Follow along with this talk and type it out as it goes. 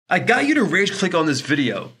I got you to rage click on this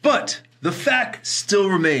video, but the fact still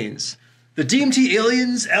remains. The DMT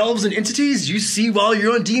aliens, elves, and entities you see while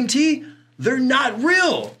you're on DMT, they're not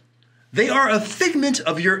real. They are a figment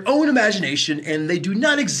of your own imagination, and they do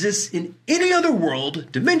not exist in any other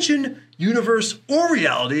world, dimension, universe, or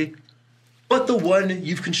reality but the one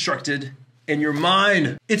you've constructed in your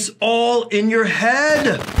mind. It's all in your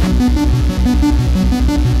head.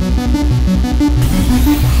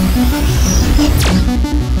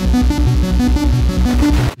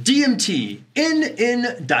 DMT,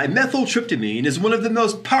 N,N-dimethyltryptamine, is one of the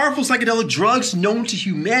most powerful psychedelic drugs known to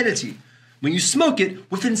humanity. When you smoke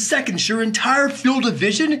it, within seconds, your entire field of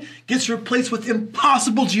vision gets replaced with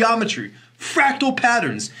impossible geometry, fractal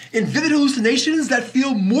patterns, and vivid hallucinations that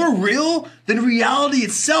feel more real than reality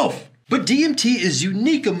itself. But DMT is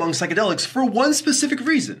unique among psychedelics for one specific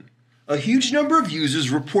reason. A huge number of users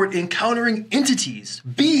report encountering entities,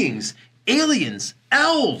 beings, aliens,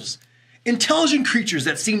 elves, intelligent creatures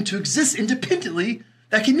that seem to exist independently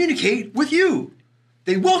that communicate with you.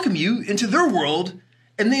 They welcome you into their world,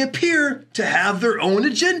 and they appear to have their own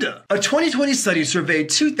agenda. A 2020 study surveyed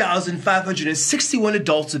 2,561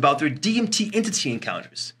 adults about their DMT entity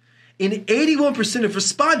encounters, and 81% of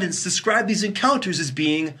respondents described these encounters as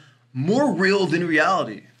being more real than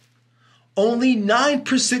reality. Only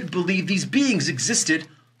 9% believe these beings existed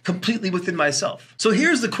completely within myself. So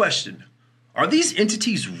here's the question. Are these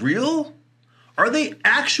entities real? Are they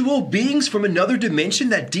actual beings from another dimension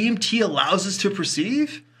that DMT allows us to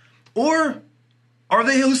perceive? Or are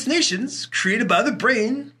they hallucinations created by the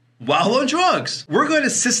brain while on drugs? We're going to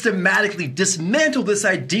systematically dismantle this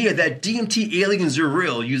idea that DMT aliens are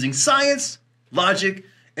real using science, logic,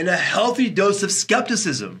 and a healthy dose of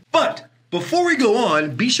skepticism. But before we go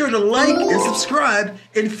on, be sure to like and subscribe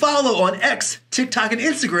and follow on X, TikTok, and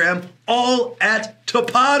Instagram, all at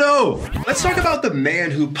Tipado. Let's talk about the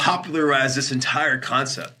man who popularized this entire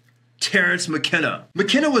concept, Terence McKenna.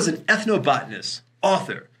 McKenna was an ethnobotanist,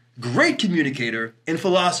 author, great communicator, and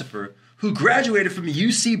philosopher who graduated from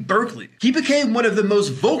UC Berkeley. He became one of the most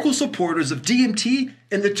vocal supporters of DMT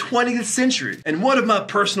in the 20th century and one of my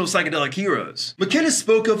personal psychedelic heroes. McKenna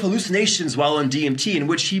spoke of hallucinations while on DMT in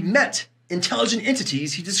which he met intelligent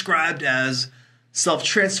entities he described as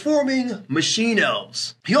self-transforming machine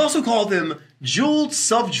elves. He also called them jeweled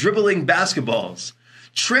self-dribbling basketballs,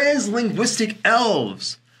 translinguistic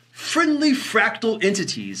elves, friendly fractal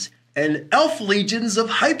entities, and elf legions of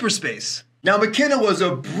hyperspace. Now, McKenna was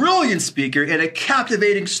a brilliant speaker and a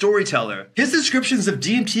captivating storyteller. His descriptions of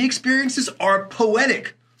DMT experiences are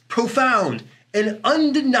poetic, profound, and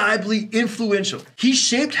undeniably influential. He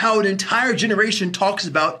shaped how an entire generation talks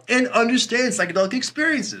about and understands psychedelic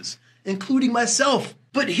experiences, including myself.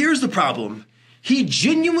 But here's the problem. He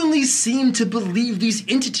genuinely seemed to believe these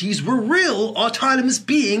entities were real, autonomous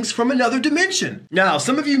beings from another dimension. Now,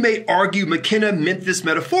 some of you may argue McKenna meant this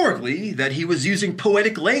metaphorically, that he was using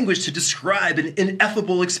poetic language to describe an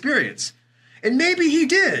ineffable experience. And maybe he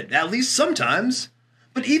did, at least sometimes.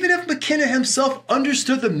 But even if McKenna himself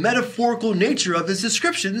understood the metaphorical nature of his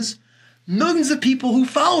descriptions, millions of people who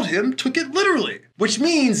followed him took it literally. Which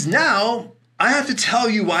means now, I have to tell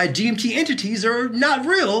you why DMT entities are not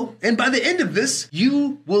real, and by the end of this,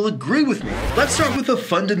 you will agree with me. Let's start with a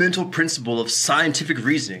fundamental principle of scientific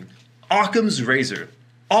reasoning, Occam's razor,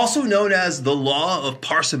 also known as the law of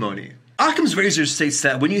parsimony. Occam's razor states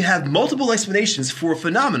that when you have multiple explanations for a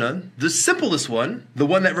phenomenon, the simplest one, the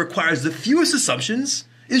one that requires the fewest assumptions,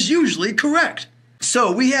 is usually correct.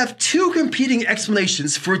 So we have two competing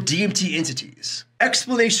explanations for DMT entities.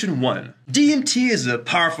 Explanation 1. DMT is a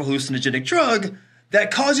powerful hallucinogenic drug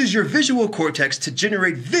that causes your visual cortex to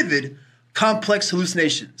generate vivid, complex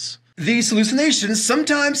hallucinations. These hallucinations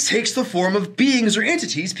sometimes takes the form of beings or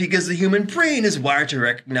entities because the human brain is wired to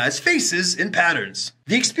recognize faces and patterns.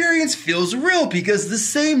 The experience feels real because the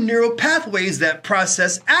same neural pathways that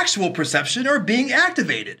process actual perception are being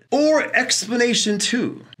activated. Or explanation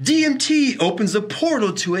 2. DMT opens a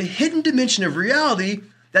portal to a hidden dimension of reality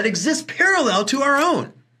that exists parallel to our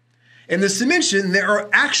own. In this dimension, there are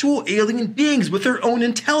actual alien beings with their own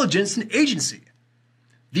intelligence and agency.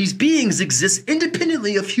 These beings exist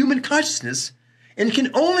independently of human consciousness and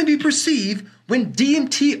can only be perceived when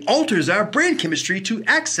DMT alters our brain chemistry to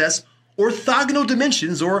access orthogonal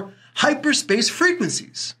dimensions or hyperspace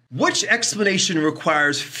frequencies. Which explanation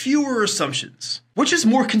requires fewer assumptions? Which is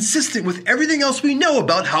more consistent with everything else we know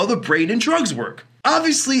about how the brain and drugs work?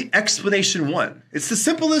 Obviously, explanation 1. It's the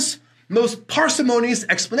simplest, most parsimonious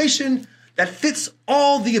explanation that fits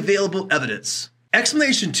all the available evidence.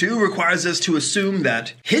 Explanation 2 requires us to assume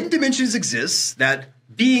that hidden dimensions exist, that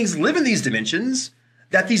beings live in these dimensions,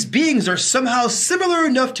 that these beings are somehow similar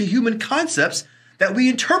enough to human concepts that we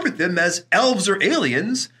interpret them as elves or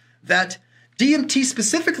aliens, that DMT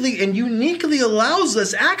specifically and uniquely allows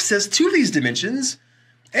us access to these dimensions,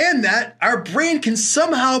 and that our brain can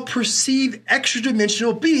somehow perceive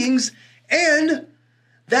extra-dimensional beings, and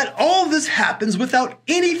that all of this happens without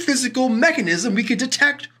any physical mechanism we could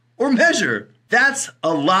detect or measure. That's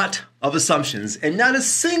a lot of assumptions, and not a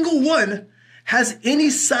single one has any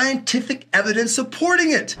scientific evidence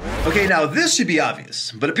supporting it. Okay, now this should be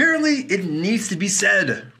obvious, but apparently it needs to be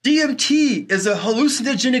said. DMT is a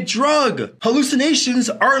hallucinogenic drug. Hallucinations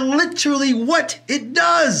are literally what it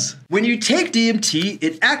does. When you take DMT,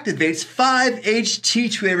 it activates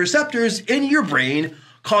 5-HT2A receptors in your brain,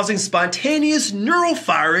 causing spontaneous neural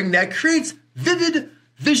firing that creates vivid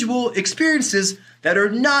visual experiences that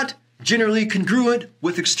are not generally congruent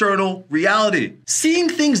with external reality. Seeing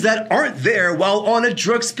things that aren't there while on a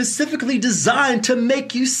drug specifically designed to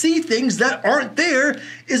make you see things that aren't there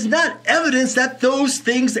is not evidence that those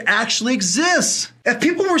things actually exist. If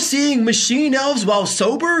people were seeing machine elves while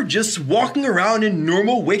sober, just walking around in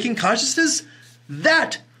normal waking consciousness,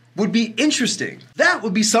 that would be interesting. That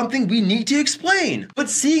would be something we need to explain. But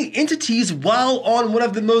seeing entities while on one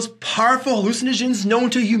of the most powerful hallucinogens known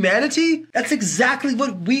to humanity, that's exactly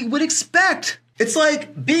what we would expect. It's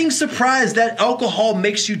like being surprised that alcohol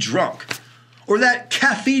makes you drunk, or that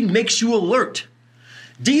caffeine makes you alert.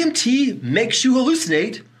 DMT makes you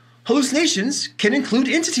hallucinate. Hallucinations can include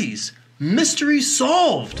entities. Mystery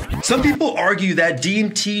solved. Some people argue that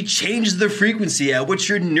DMT changes the frequency at which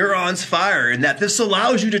your neurons fire, and that this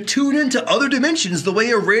allows you to tune into other dimensions the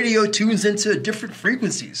way a radio tunes into different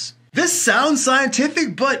frequencies. This sounds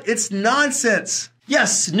scientific, but it's nonsense.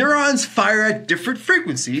 Yes, neurons fire at different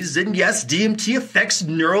frequencies, and yes, DMT affects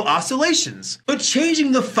neural oscillations. But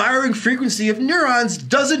changing the firing frequency of neurons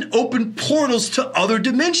doesn't open portals to other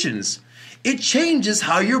dimensions. It changes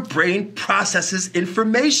how your brain processes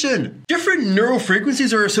information. Different neural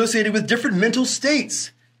frequencies are associated with different mental states.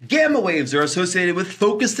 Gamma waves are associated with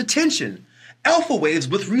focused attention. Alpha waves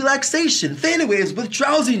with relaxation. Theta waves with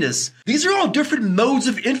drowsiness. These are all different modes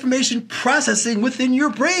of information processing within your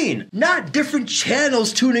brain, not different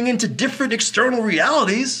channels tuning into different external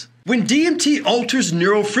realities. When DMT alters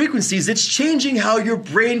neural frequencies, it's changing how your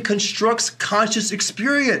brain constructs conscious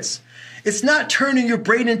experience. It's not turning your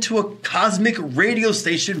brain into a cosmic radio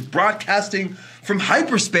station broadcasting from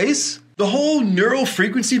hyperspace. The whole neural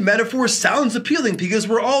frequency metaphor sounds appealing because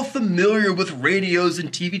we're all familiar with radios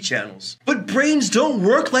and TV channels. But brains don't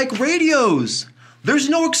work like radios. There's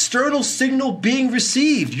no external signal being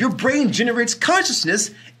received. Your brain generates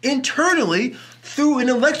consciousness internally through an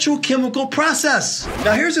electrochemical process.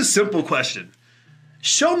 Now here's a simple question.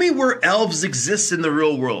 Show me where elves exist in the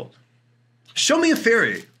real world. Show me a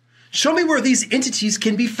fairy. Show me where these entities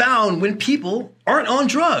can be found when people aren't on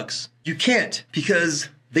drugs. You can't, because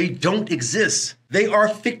they don't exist. They are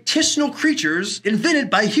fictional creatures invented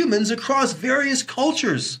by humans across various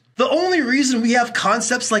cultures. The only reason we have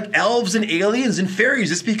concepts like elves and aliens and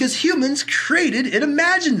fairies is because humans created and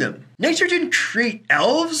imagined them. Nature didn't create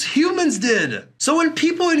elves, humans did. So when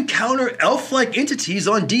people encounter elf-like entities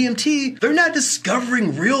on DMT, they're not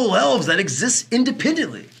discovering real elves that exist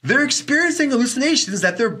independently. They're experiencing hallucinations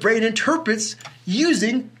that their brain interprets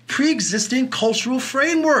using pre-existing cultural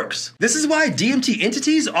frameworks. This is why DMT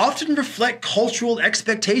entities often reflect cultural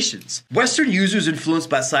expectations. Western users influenced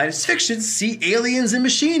by science fiction see aliens and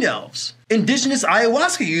machine elves. Indigenous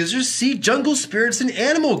ayahuasca users see jungle spirits and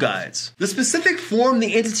animal guides. The specific form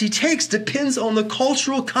the entity takes depends on the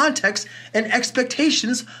cultural context and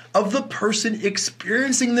expectations of the person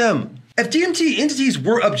experiencing them. If DMT entities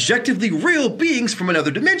were objectively real beings from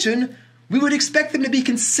another dimension, we would expect them to be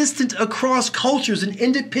consistent across cultures and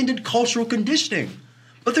independent cultural conditioning.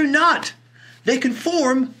 But they're not. They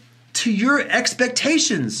conform to your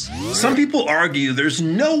expectations. Some people argue there's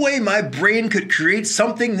no way my brain could create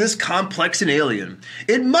something this complex and alien.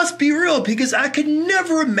 It must be real because I could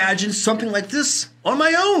never imagine something like this on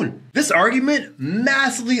my own. This argument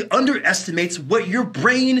massively underestimates what your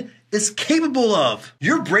brain is capable of.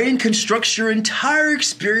 Your brain constructs your entire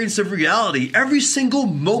experience of reality, every single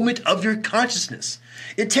moment of your consciousness.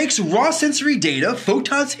 It takes raw sensory data,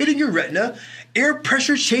 photons hitting your retina, air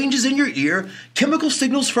pressure changes in your ear, chemical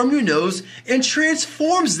signals from your nose, and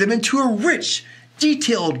transforms them into a rich,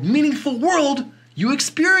 detailed, meaningful world you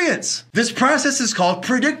experience. This process is called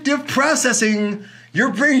predictive processing.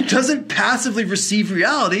 Your brain doesn't passively receive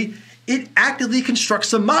reality, it actively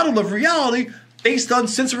constructs a model of reality based on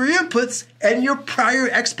sensory inputs and your prior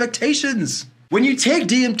expectations. When you take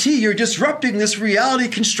DMT, you're disrupting this reality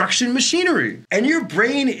construction machinery. And your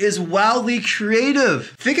brain is wildly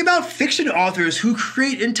creative. Think about fiction authors who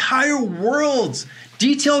create entire worlds,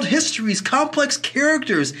 detailed histories, complex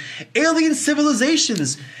characters, alien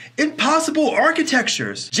civilizations, impossible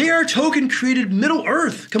architectures. J.R. Tolkien created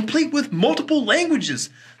Middle-earth, complete with multiple languages,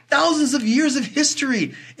 thousands of years of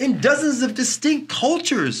history, in dozens of distinct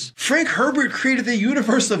cultures. Frank Herbert created the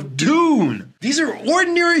universe of Dune. These are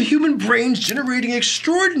ordinary human brains generating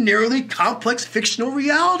extraordinarily complex fictional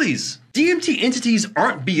realities. DMT entities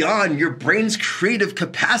aren't beyond your brain's creative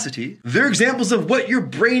capacity. They're examples of what your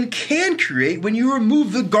brain can create when you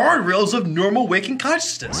remove the guardrails of normal waking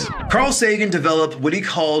consciousness. Carl Sagan developed what he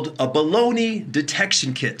called a baloney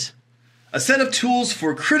detection kit, a set of tools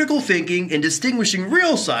for critical thinking and distinguishing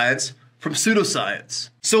real science from pseudoscience.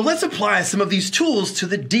 So let's apply some of these tools to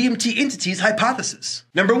the DMT entities hypothesis.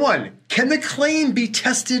 Number 1, can the claim be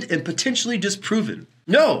tested and potentially disproven?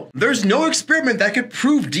 No, there's no experiment that could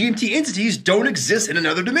prove DMT entities don't exist in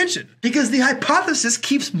another dimension, because the hypothesis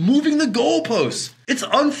keeps moving the goalposts. It's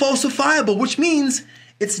unfalsifiable, which means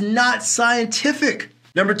it's not scientific.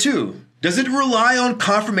 Number 2, does it rely on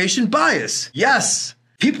confirmation bias? Yes.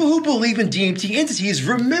 People who believe in DMT entities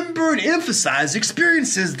remember and emphasize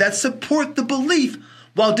experiences that support the belief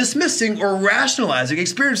while dismissing or rationalizing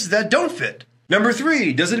experiences that don't fit. Number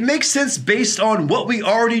 3, does it make sense based on what we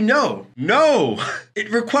already know? No.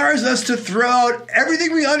 It requires us to throw out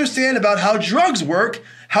everything we understand about how drugs work,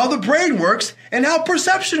 how the brain works, and how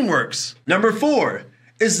perception works. Number 4,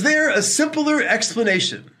 is there a simpler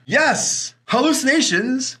explanation? Yes.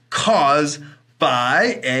 Hallucinations caused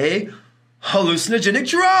by a hallucinogenic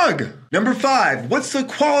drug. Number 5, what's the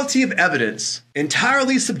quality of evidence?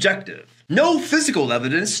 Entirely subjective. No physical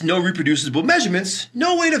evidence, no reproducible measurements,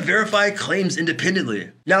 no way to verify claims independently.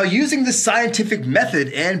 Now, using the scientific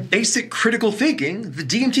method and basic critical thinking, the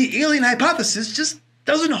DMT alien hypothesis just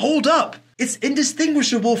doesn't hold up. It's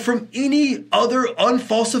indistinguishable from any other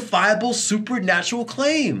unfalsifiable supernatural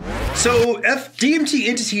claim. So if DMT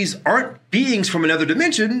entities aren't beings from another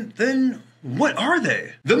dimension, then what are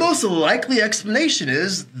they? The most likely explanation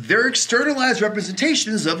is they're externalized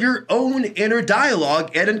representations of your own inner dialogue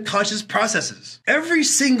and unconscious processes. Every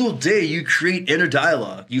single day you create inner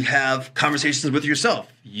dialogue. You have conversations with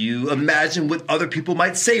yourself. You imagine what other people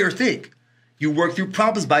might say or think. You work through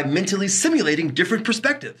problems by mentally simulating different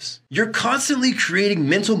perspectives. You're constantly creating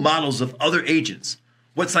mental models of other agents,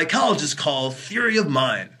 what psychologists call theory of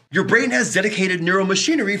mind. Your brain has dedicated neural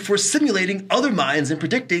machinery for simulating other minds and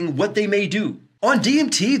predicting what they may do. On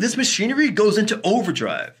DMT, this machinery goes into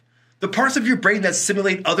overdrive. The parts of your brain that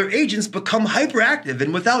simulate other agents become hyperactive,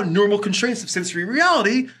 and without normal constraints of sensory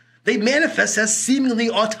reality, they manifest as seemingly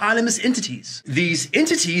autonomous entities. These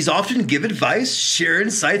entities often give advice, share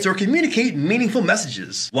insights, or communicate meaningful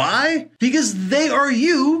messages. Why? Because they are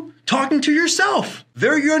you talking to yourself.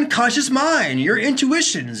 They're your unconscious mind, your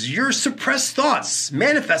intuitions, your suppressed thoughts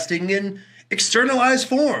manifesting in externalized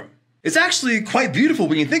form. It's actually quite beautiful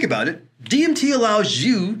when you think about it. DMT allows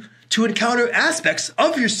you to encounter aspects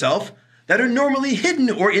of yourself that are normally hidden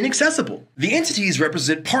or inaccessible. The entities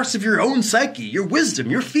represent parts of your own psyche, your wisdom,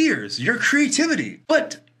 your fears, your creativity.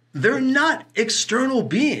 But they're not external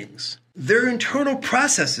beings. They're internal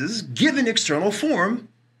processes given external form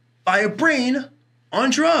by a brain on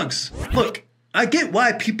drugs. Look, I get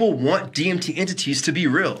why people want DMT entities to be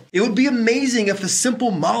real. It would be amazing if a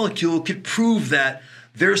simple molecule could prove that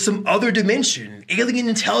there's some other dimension, alien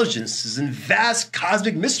intelligences, and vast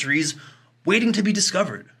cosmic mysteries waiting to be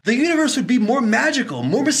discovered. The universe would be more magical,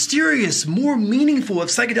 more mysterious, more meaningful if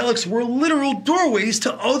psychedelics were literal doorways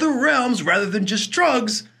to other realms rather than just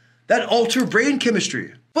drugs that alter brain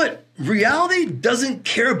chemistry. But reality doesn't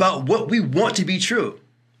care about what we want to be true.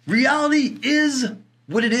 Reality is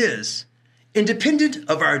what it is, independent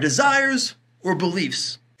of our desires or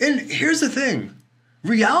beliefs. And here's the thing.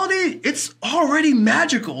 Reality, it's already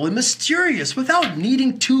magical and mysterious without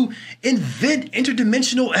needing to invent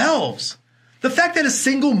interdimensional elves. The fact that a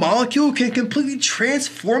single molecule can completely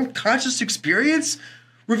transform conscious experience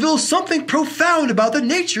reveals something profound about the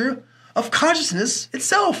nature of consciousness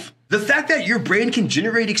itself. The fact that your brain can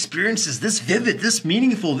generate experiences this vivid, this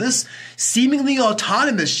meaningful, this seemingly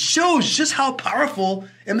autonomous shows just how powerful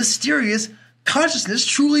and mysterious consciousness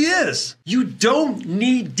truly is. You don't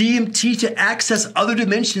need DMT to access other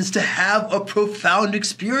dimensions to have a profound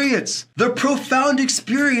experience. The profound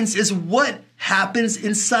experience is what happens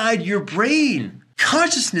inside your brain.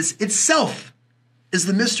 Consciousness itself is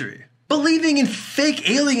the mystery. Believing in fake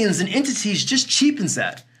aliens and entities just cheapens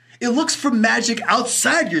that. It looks for magic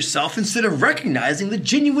outside yourself instead of recognizing the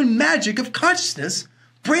genuine magic of consciousness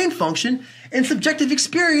brain function, and subjective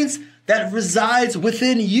experience that resides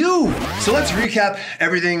within you. So let's recap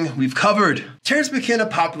everything we've covered. Terence McKenna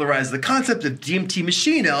popularized the concept of DMT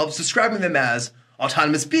machine elves, describing them as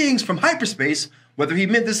autonomous beings from hyperspace. Whether he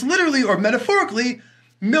meant this literally or metaphorically,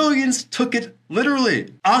 millions took it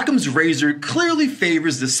literally. Occam's razor clearly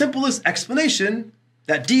favors the simplest explanation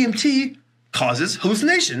that DMT causes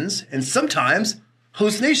hallucinations, and sometimes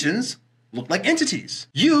hallucinations look like entities.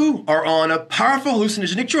 You are on a powerful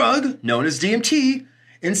hallucinogenic drug known as DMT,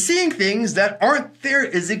 and seeing things that aren't there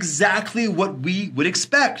is exactly what we would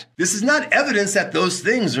expect. This is not evidence that those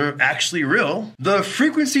things are actually real. The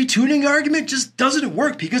frequency tuning argument just doesn't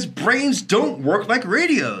work because brains don't work like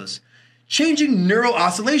radios. Changing neural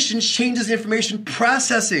oscillations changes information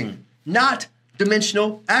processing, not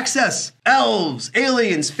dimensional access. Elves,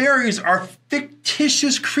 aliens, fairies are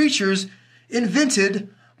fictitious creatures invented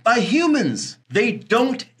by humans. They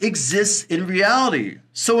don't exist in reality.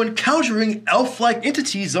 So encountering elf-like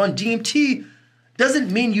entities on DMT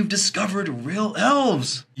doesn't mean you've discovered real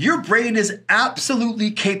elves. Your brain is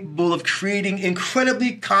absolutely capable of creating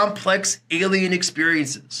incredibly complex alien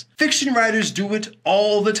experiences. Fiction writers do it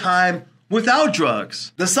all the time without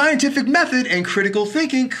drugs. The scientific method and critical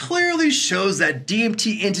thinking clearly shows that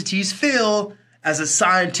DMT entities fail as a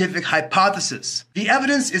scientific hypothesis. The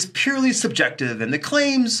evidence is purely subjective and the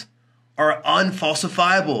claims are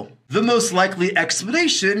unfalsifiable. The most likely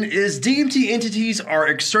explanation is DMT entities are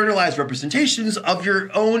externalized representations of your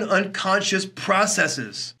own unconscious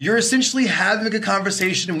processes. You're essentially having a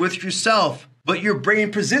conversation with yourself, but your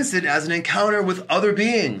brain presents it as an encounter with other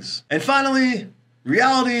beings. And finally,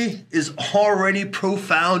 reality is already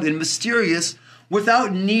profound and mysterious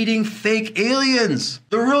without needing fake aliens.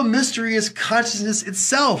 The real mystery is consciousness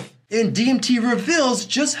itself, and DMT reveals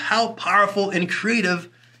just how powerful and creative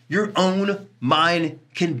your own mind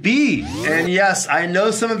can be. And yes, I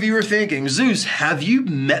know some of you are thinking, Zeus, have you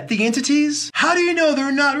met the entities? How do you know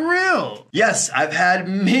they're not real? Yes, I've had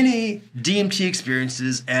many DMT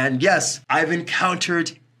experiences, and yes, I've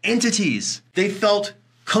encountered entities. They felt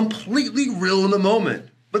completely real in the moment,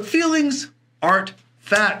 but feelings aren't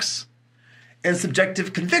facts. And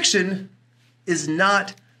subjective conviction is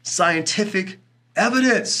not scientific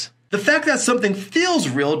evidence. The fact that something feels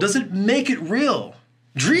real doesn't make it real.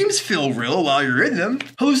 Dreams feel real while you're in them.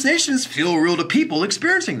 Hallucinations feel real to people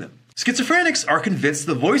experiencing them. Schizophrenics are convinced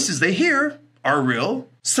the voices they hear are real.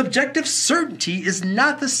 Subjective certainty is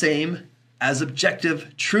not the same as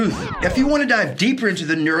objective truth. If you want to dive deeper into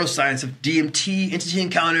the neuroscience of DMT, entity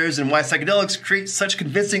encounters, and why psychedelics create such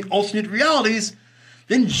convincing alternate realities,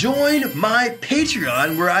 then join my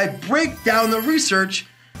Patreon where I break down the research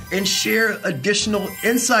and share additional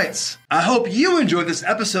insights. I hope you enjoyed this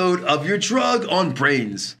episode of Your Drug on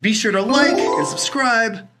Brains. Be sure to like and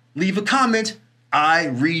subscribe, leave a comment, I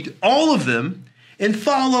read all of them, and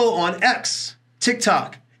follow on X,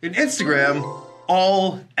 TikTok, and Instagram,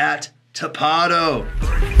 all at Tipado.